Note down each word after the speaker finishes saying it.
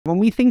When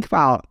we think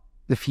about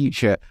the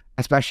future,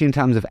 especially in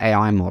terms of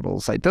AI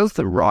models, like, does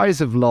the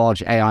rise of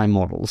large AI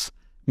models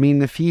mean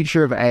the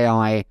future of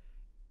AI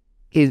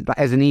is,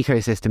 as an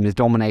ecosystem, is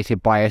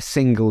dominated by a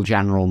single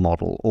general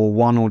model or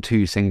one or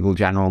two single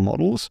general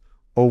models?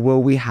 Or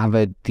will we have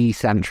a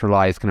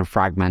decentralized, kind of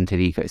fragmented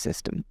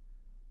ecosystem?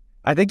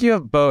 I think you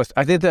have both.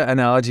 I think the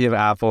analogy of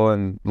Apple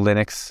and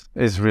Linux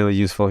is really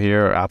useful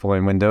here, or Apple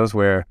and Windows,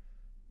 where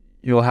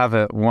you'll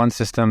have one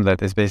system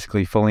that is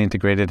basically fully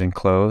integrated and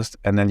closed,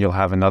 and then you'll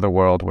have another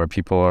world where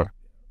people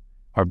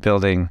are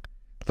building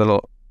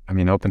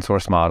open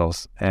source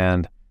models.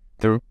 And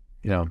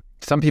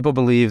some people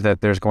believe that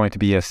there's going to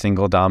be a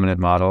single dominant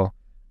model.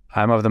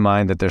 I'm of the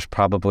mind that there's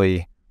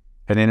probably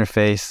an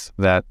interface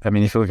that,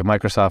 if you look at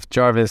Microsoft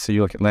Jarvis, or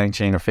you look at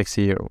LangChain or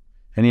Fixie or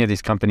any of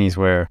these companies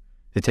where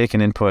they take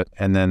an input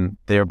and then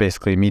they are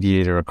basically a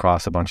mediator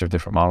across a bunch of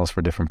different models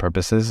for different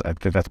purposes. I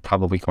think that's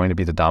probably going to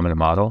be the dominant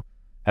model,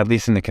 at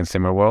least in the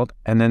consumer world.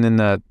 And then in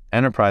the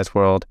enterprise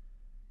world,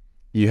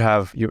 you'll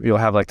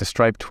have like the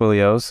Stripe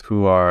Twilios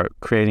who are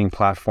creating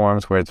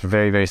platforms where it's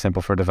very, very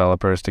simple for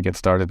developers to get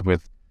started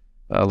with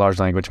large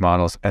language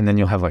models. And then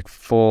you'll have like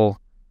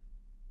full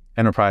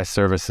enterprise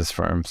services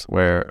firms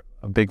where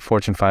a big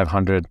Fortune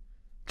 500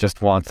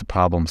 just wants the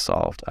problem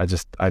solved.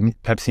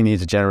 Pepsi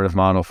needs a generative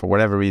model for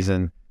whatever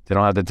reason. They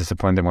don't have the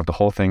discipline. They want the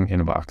whole thing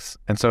in a box.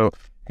 And so you're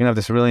going to have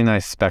this really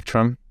nice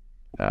spectrum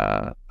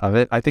of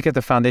it. I think at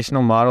the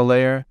foundational model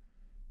layer,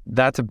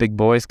 that's a big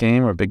boys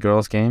game or a big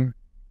girls game,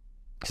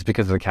 just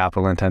because of the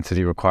capital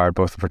intensity required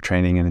both for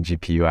training and the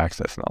GPU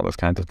access and all those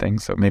kinds of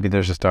things. So maybe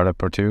there's a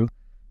startup or two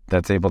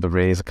that's able to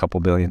raise a couple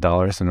 $2 billion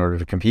in order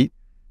to compete.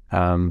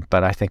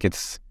 But I think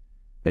it's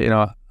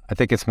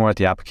more at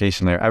the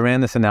application layer. I ran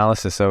this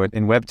analysis. So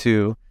in Web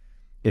 2,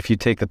 if you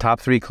take the top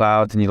 3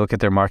 clouds and you look at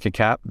their market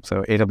cap,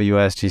 so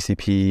AWS,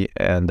 GCP,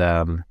 and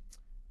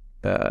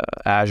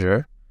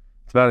Azure,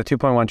 it's about a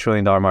 $2.1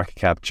 trillion market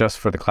cap just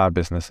for the cloud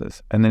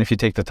businesses. And then if you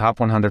take the top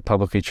 100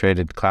 publicly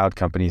traded cloud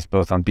companies,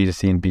 both on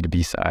B2C and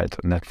B2B sides,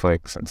 so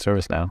Netflix and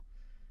ServiceNow,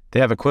 they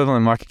have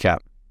equivalent market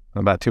cap,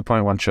 about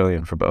 2.1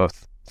 trillion for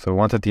both. So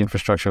one's at the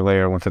infrastructure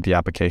layer, one's at the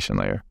application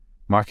layer.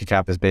 Market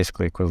cap is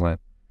basically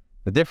equivalent.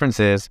 The difference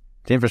is,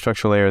 the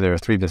infrastructure layer, there are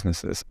 3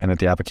 businesses, and at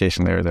the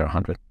application layer, there are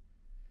 100.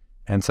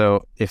 And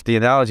so if the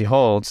analogy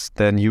holds,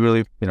 then you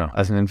really,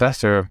 as an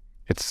investor,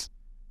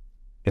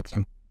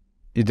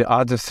 the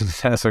odds of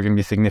success are going to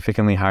be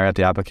significantly higher at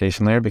the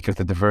application layer because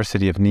the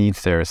diversity of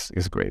needs there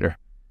is greater.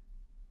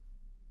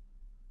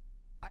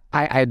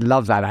 I'd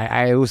love that.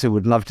 I also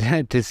would love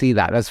to see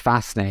that. That's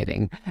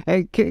fascinating.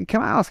 Can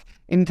I ask,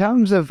 in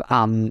terms of,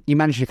 you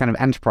mentioned kind of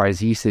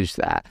enterprise usage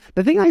there.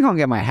 The thing I can't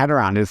get my head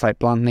around is, like,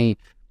 bluntly,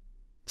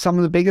 some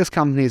of the biggest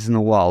companies in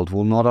the world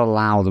will not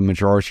allow the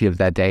majority of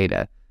their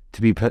data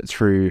to be put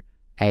through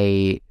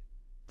a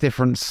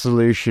different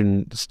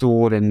solution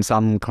stored in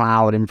some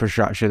cloud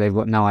infrastructure they've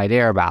got no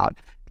idea about.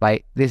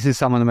 Like, this is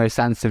some of the most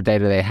sensitive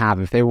data they have.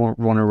 If they want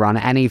to run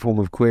any form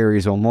of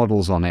queries or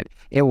models on it,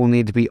 it will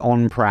need to be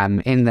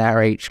on-prem in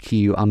their HQ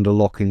under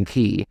lock and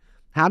key.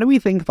 How do we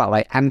think about,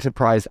 like,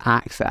 enterprise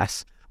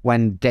access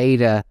when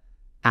data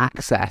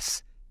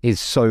access is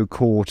so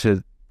core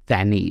to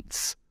their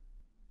needs?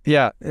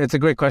 Yeah, it's a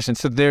great question.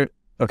 So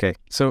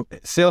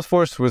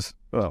Salesforce was,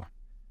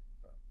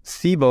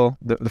 Siebel,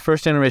 the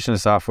first generation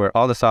of software,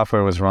 all the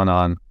software was run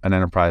on an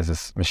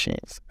enterprise's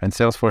machines. And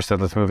Salesforce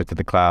said, let's move it to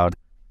the cloud.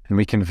 And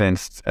we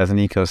convinced, as an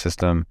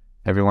ecosystem,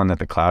 everyone that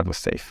the cloud was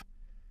safe.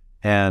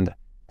 And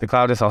the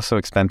cloud is also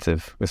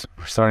expensive,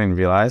 we're starting to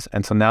realize.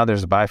 And so now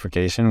there's a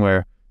bifurcation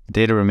where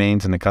data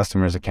remains in the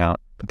customer's account,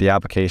 but the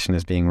application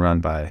is being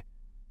run by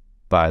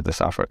the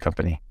software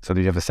company. So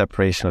you have a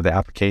separation of the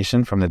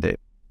application from the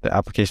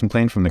application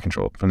plane from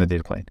the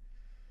data plane.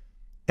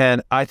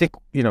 And I think,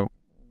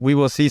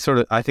 we'll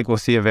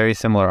see a very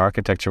similar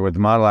architecture where the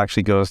model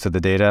actually goes to the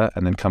data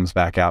and then comes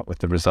back out with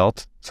the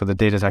result. So the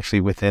data is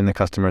actually within the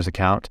customer's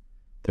account.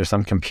 There's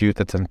some compute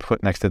that's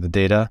put next to the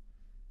data.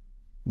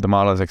 The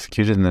model is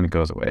executed and then it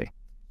goes away.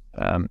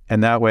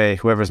 And that way,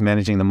 whoever's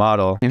managing the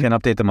model can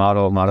update the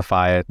model,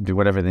 modify it, do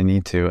whatever they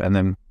need to. And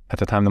then at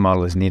the time the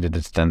model is needed,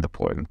 it's then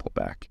deployed and pulled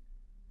back.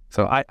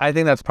 So I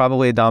think that's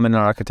probably a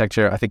dominant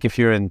architecture. I think if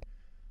you're in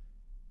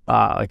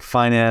like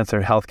finance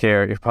or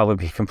healthcare, you're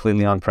probably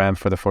completely on-prem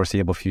for the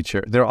foreseeable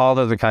future. There are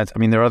other kinds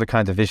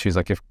of issues.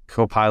 Like if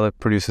Copilot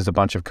produces a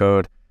bunch of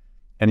code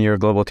and you're a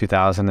Global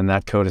 2000 and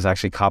that code is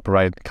actually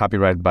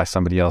copyrighted by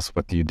somebody else,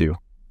 what do you do,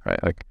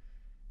 right? Like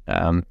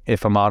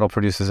if a model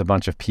produces a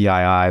bunch of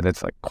PII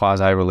that's like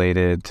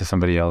quasi-related to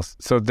somebody else.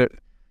 So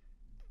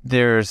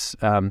there's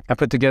I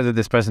put together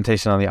this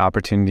presentation on the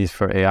opportunities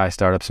for AI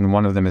startups, and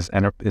one of them is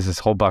this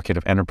whole bucket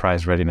of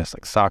enterprise readiness,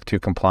 like SOC 2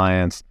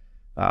 compliance,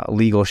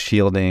 legal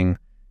shielding,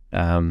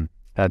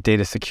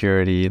 data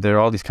security. There are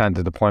all these kinds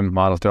of deployment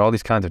models. There are all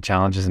these kinds of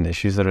challenges and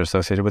issues that are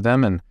associated with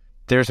them. And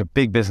there's a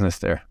big business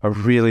there,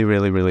 many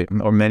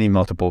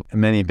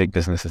big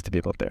businesses to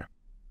be built there.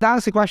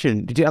 That's the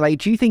question. Do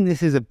you think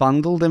this is a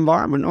bundled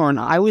environment?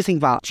 I always think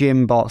about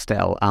Jim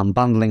Bartsdale,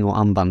 bundling or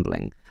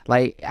unbundling.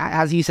 Like,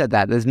 as you said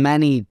that, there's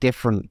many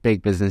different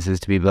big businesses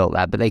to be built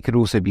there, but they could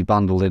also be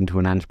bundled into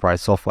an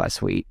enterprise software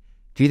suite.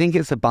 Do you think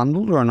it's a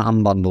bundled or an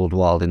unbundled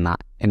world in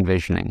that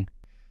envisioning?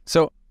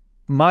 So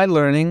my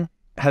learning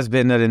has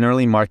been that in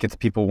early markets,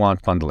 people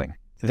want bundling.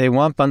 They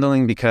want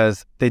bundling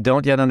because they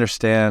don't yet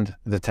understand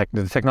the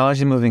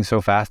technology moving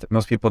so fast that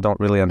most people don't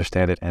really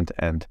understand it end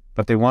to end,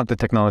 but they want the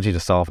technology to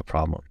solve a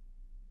problem.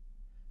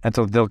 And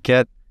so they'll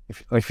get,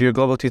 if you're a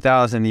Global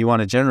 2000, you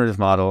want a generative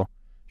model,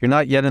 you're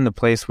not yet in the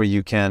place where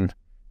you can,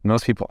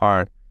 most people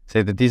aren't,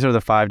 say that these are the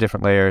 5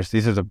 different layers,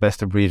 these are the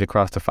best of breed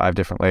across the 5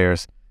 different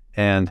layers,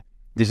 and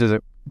these are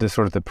the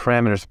sort of the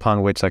parameters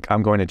upon which like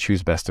I'm going to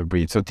choose best of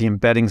breed. So at the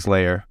embeddings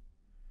layer,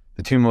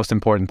 the 2 most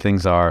important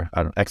things are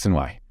X and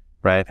Y,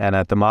 right? And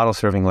at the model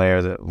serving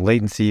layer, the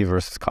latency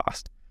versus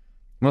cost.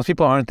 Most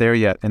people aren't there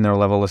yet in their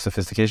level of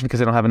sophistication because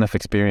they don't have enough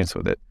experience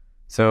with it.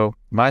 So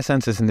my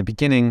sense is in the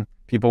beginning,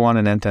 people want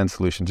an end-to-end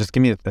solution. Just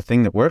give me the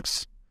thing that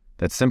works,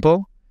 that's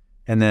simple.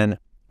 And then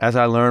as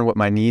I learn what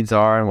my needs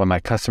are and what my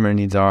customer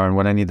needs are and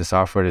what I need the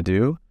software to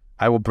do,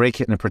 I will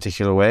break it in a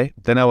particular way.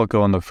 Then I will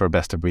go and look for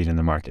best of breed in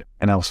the market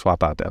and I will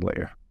swap out that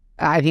layer.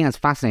 I think that's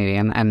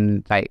fascinating,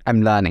 and like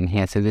I'm learning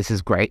here, so this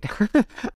is great.